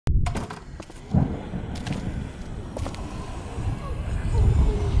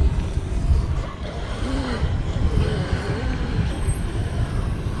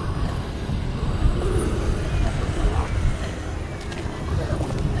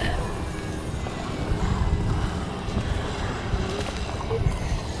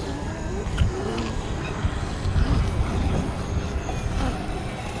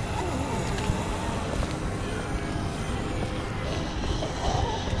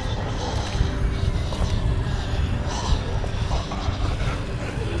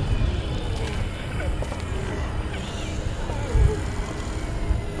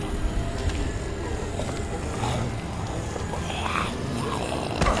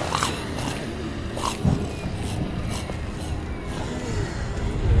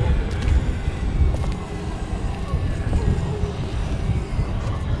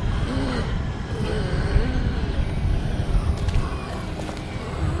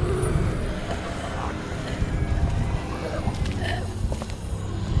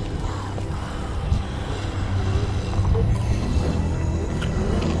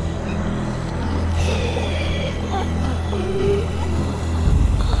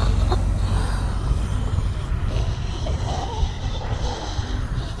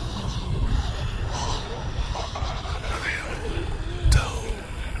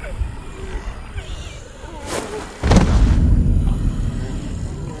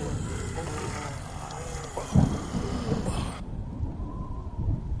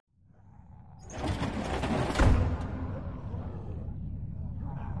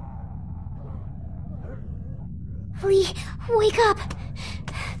Wake up!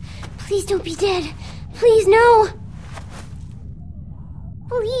 Please don't be dead. Please, no!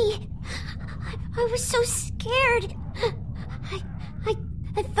 Lee, I was so scared.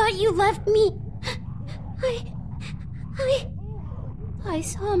 I thought you left me. I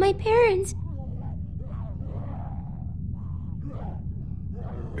saw my parents.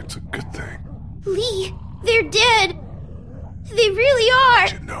 It's a good thing. Lee, they're dead. They really are.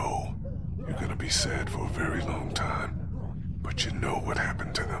 But you know, you're gonna be sad for a very long time. But you know what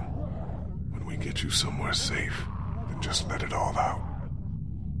happened to them. When we get you somewhere safe, then just let it all out.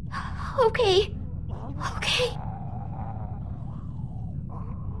 Okay.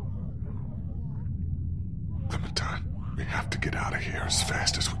 Clementine, we have to get out of here as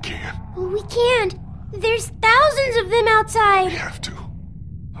fast as we can. We can't. There's thousands of them outside. We have to.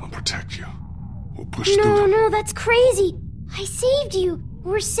 I'll protect you. We'll push through them. No, that's crazy. I saved you.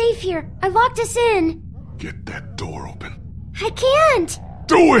 We're safe here. I locked us in. Get that door open. I can't.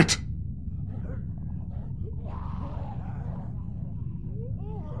 Do it!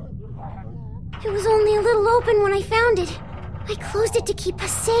 It was only a little open when I found it. I closed it to keep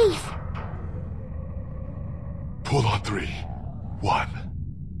us safe. Pull on 3. 1,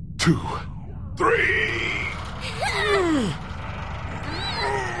 2, 3!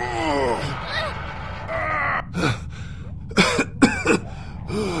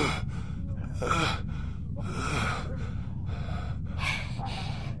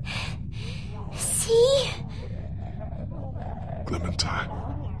 See? Clementine,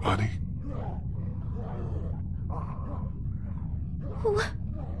 honey.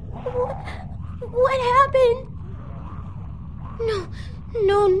 What happened?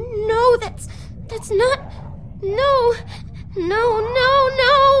 No, that's not... No.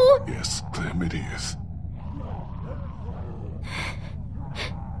 Yes, Clem, it is.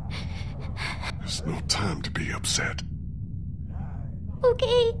 There's no time to be upset.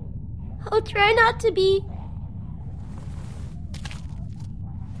 Okay, I'll try not to be.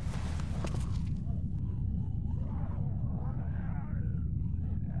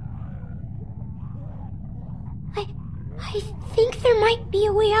 I think there might be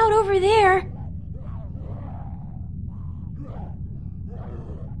a way out over there.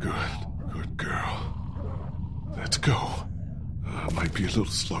 Good girl. Let's go. Might be a little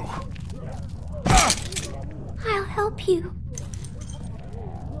slow. I'll help you.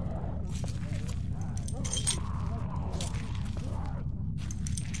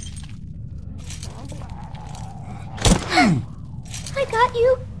 I got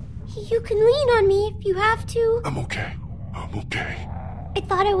you. You can lean on me if you have to. I'm okay. I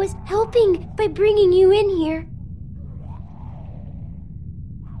thought I was helping by bringing you in here.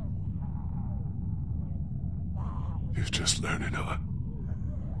 You're just learning on.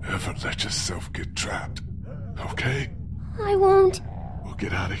 Never let yourself get trapped. Okay? I won't. We'll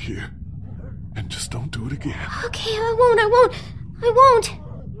get out of here. And just don't do it again. Okay, I won't.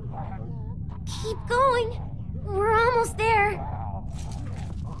 Keep going. We're almost there.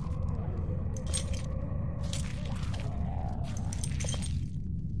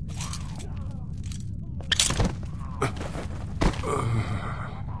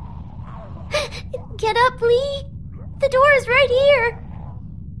 Get up, Lee. The door is right here.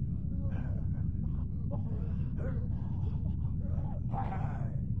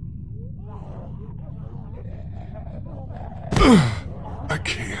 I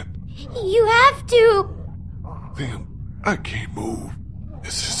can't. You have to. Damn, I can't move.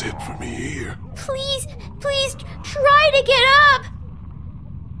 This is it for me here. Please, try to get up.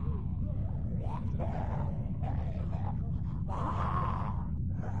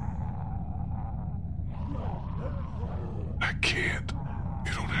 I can't.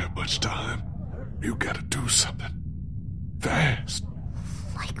 You don't have much time. You gotta do something. Fast.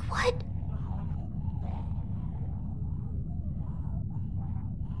 Like what?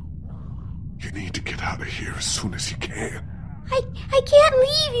 You need to get out of here as soon as you can. I can't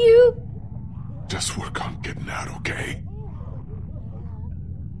leave you. Just work on getting out, okay?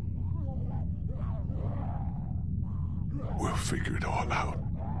 We'll figure it all out.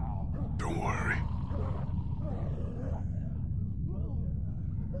 Don't worry.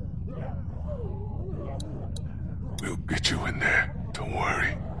 We'll get you in there. Don't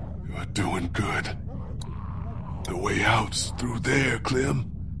worry. You're doing good. The way out's through there,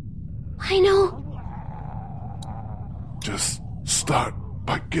 Clem. I know. Just start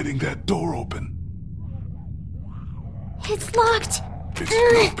by getting that door open. It's locked. It's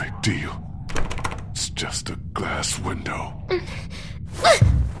no big deal. It's just a glass window.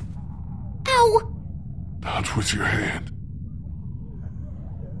 Ow! Not with your hand.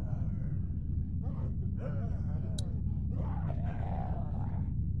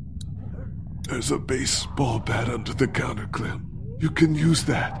 There's a baseball bat under the counter, Clem. You can use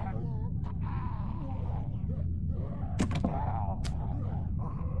that.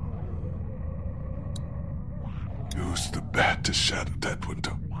 Use the bat to shatter that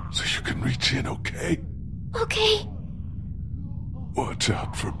window so you can reach in, okay? Okay. Watch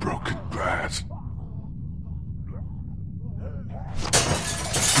out for broken glass.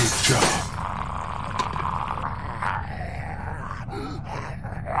 Good job.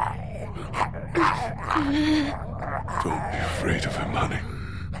 Don't be afraid of him, honey.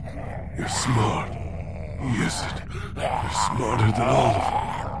 You're smart. He isn't. You're smarter than all of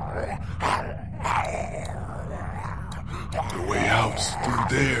them. The way out's through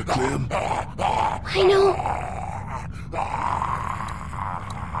there, Clem. I know.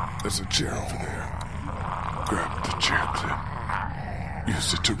 There's a chair over there. Grab the chair, Clem.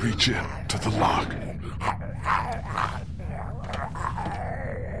 Use it to reach in to the lock.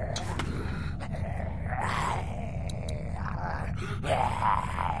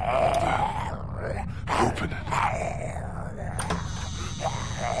 Open it.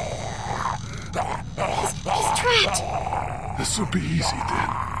 He's trapped. This will be easy then.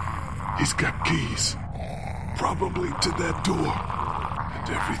 He's got keys. Probably to that door. And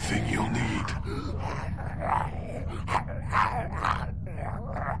everything you'll need.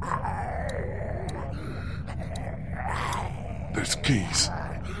 There's keys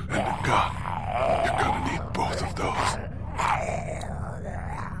and a gun. You're gonna need both of those.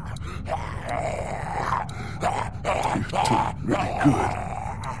 You're doing really good.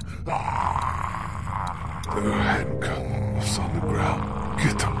 There are handcuffs on the ground.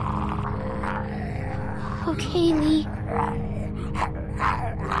 Get them. Okay, Lee.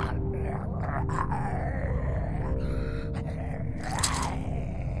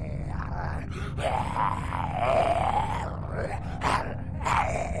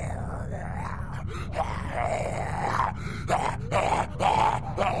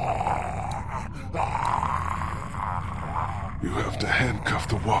 You have to handcuff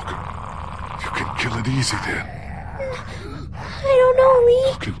the walker. You can kill it easy then. I don't know, Lee.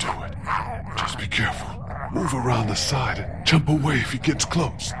 You can do it. Just be careful. Move around the side and jump away if he gets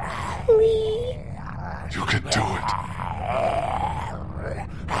close. Lee. You can do it.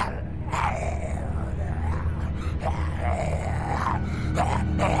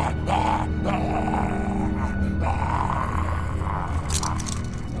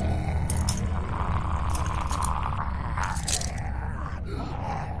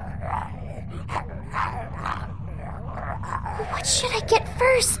 What should I get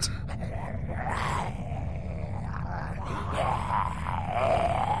first?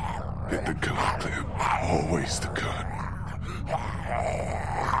 Get the gun, Clem. Always the gun.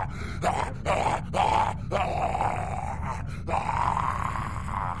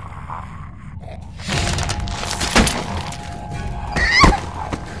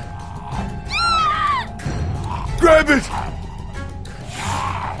 Grab it!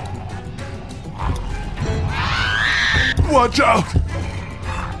 Watch out!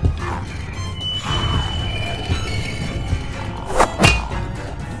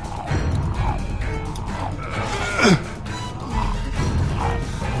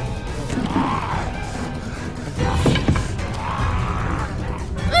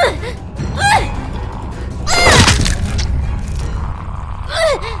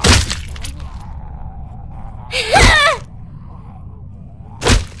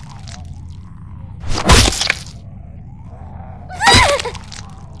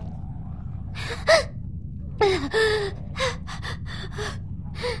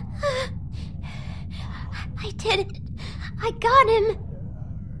 I did it. I got him.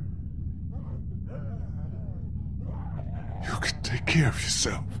 You can take care of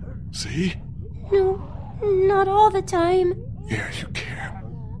yourself. See? No, not all the time. Yeah, you can.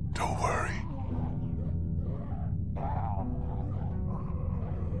 Don't worry.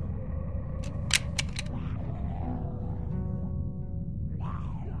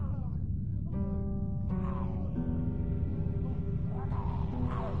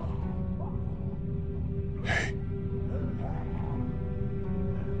 Hey.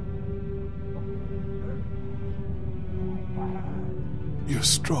 You're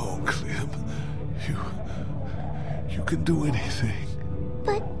strong, Clem. You can do anything.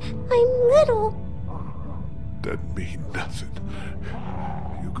 But I'm little. Doesn't mean nothing.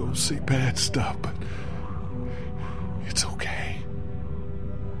 You're gonna see bad stuff, but it's okay.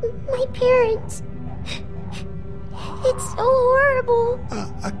 My parents. It's so horrible.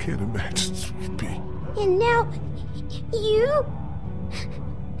 I can't imagine, sweet pea. And now, you?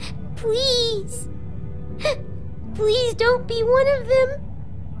 Please. Please don't be one of them.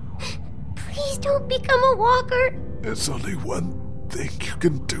 Please Please don't become a walker. There's only one thing you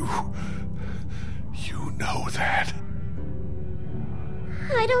can do. You know that.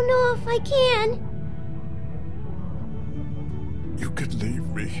 I don't know if I can. You can leave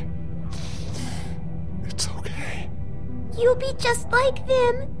me. It's okay. You'll be just like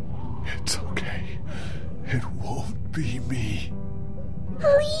them. It's okay. It won't be me.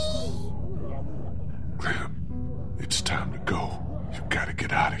 Please. Clem, it's time to go. You gotta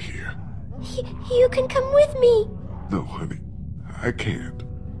get out of here. You can come with me. No, honey. I can't.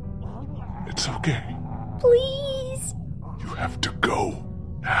 It's okay. Please. You have to go.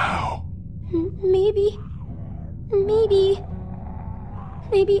 Now. Maybe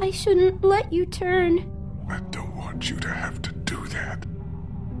I shouldn't let you turn. I don't want you to have to do that.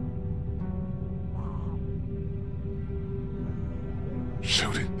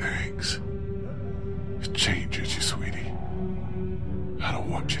 Shooting things. It changes you, sweetie. I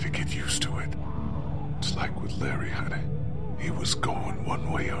don't want you to get used to it. It's like with Larry, honey. He was going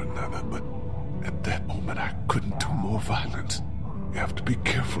one way or another, but at that moment I couldn't do more violence. You have to be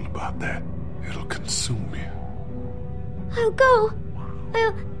careful about that. It'll consume you. I'll go.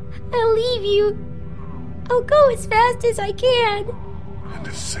 I'll leave you. I'll go as fast as I can. And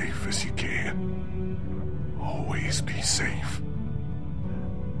as safe as you can. Always be safe.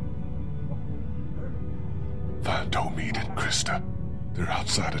 Find Omid and Krista. They're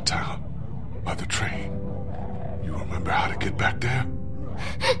outside of town, by the train. You remember how to get back there?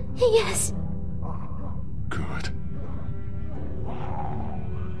 Yes. Good.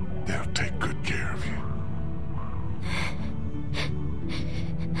 They'll take good care of you.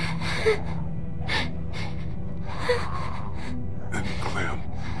 And Clem.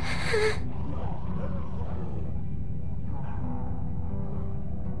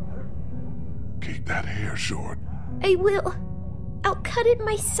 Keep that hair short. I will. I'll cut it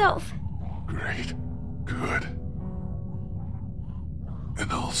myself. Great. Good.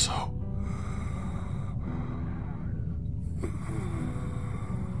 And also...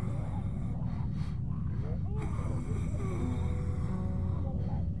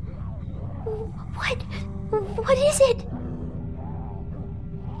 What is it?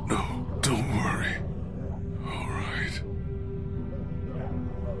 No, don't worry. All right.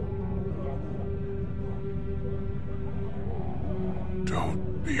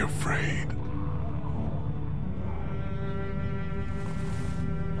 Don't be afraid.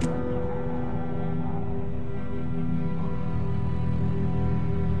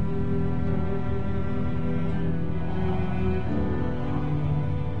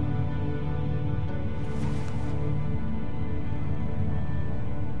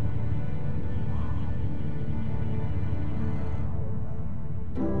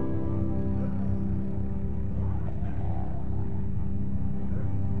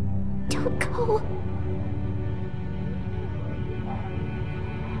 Don't go.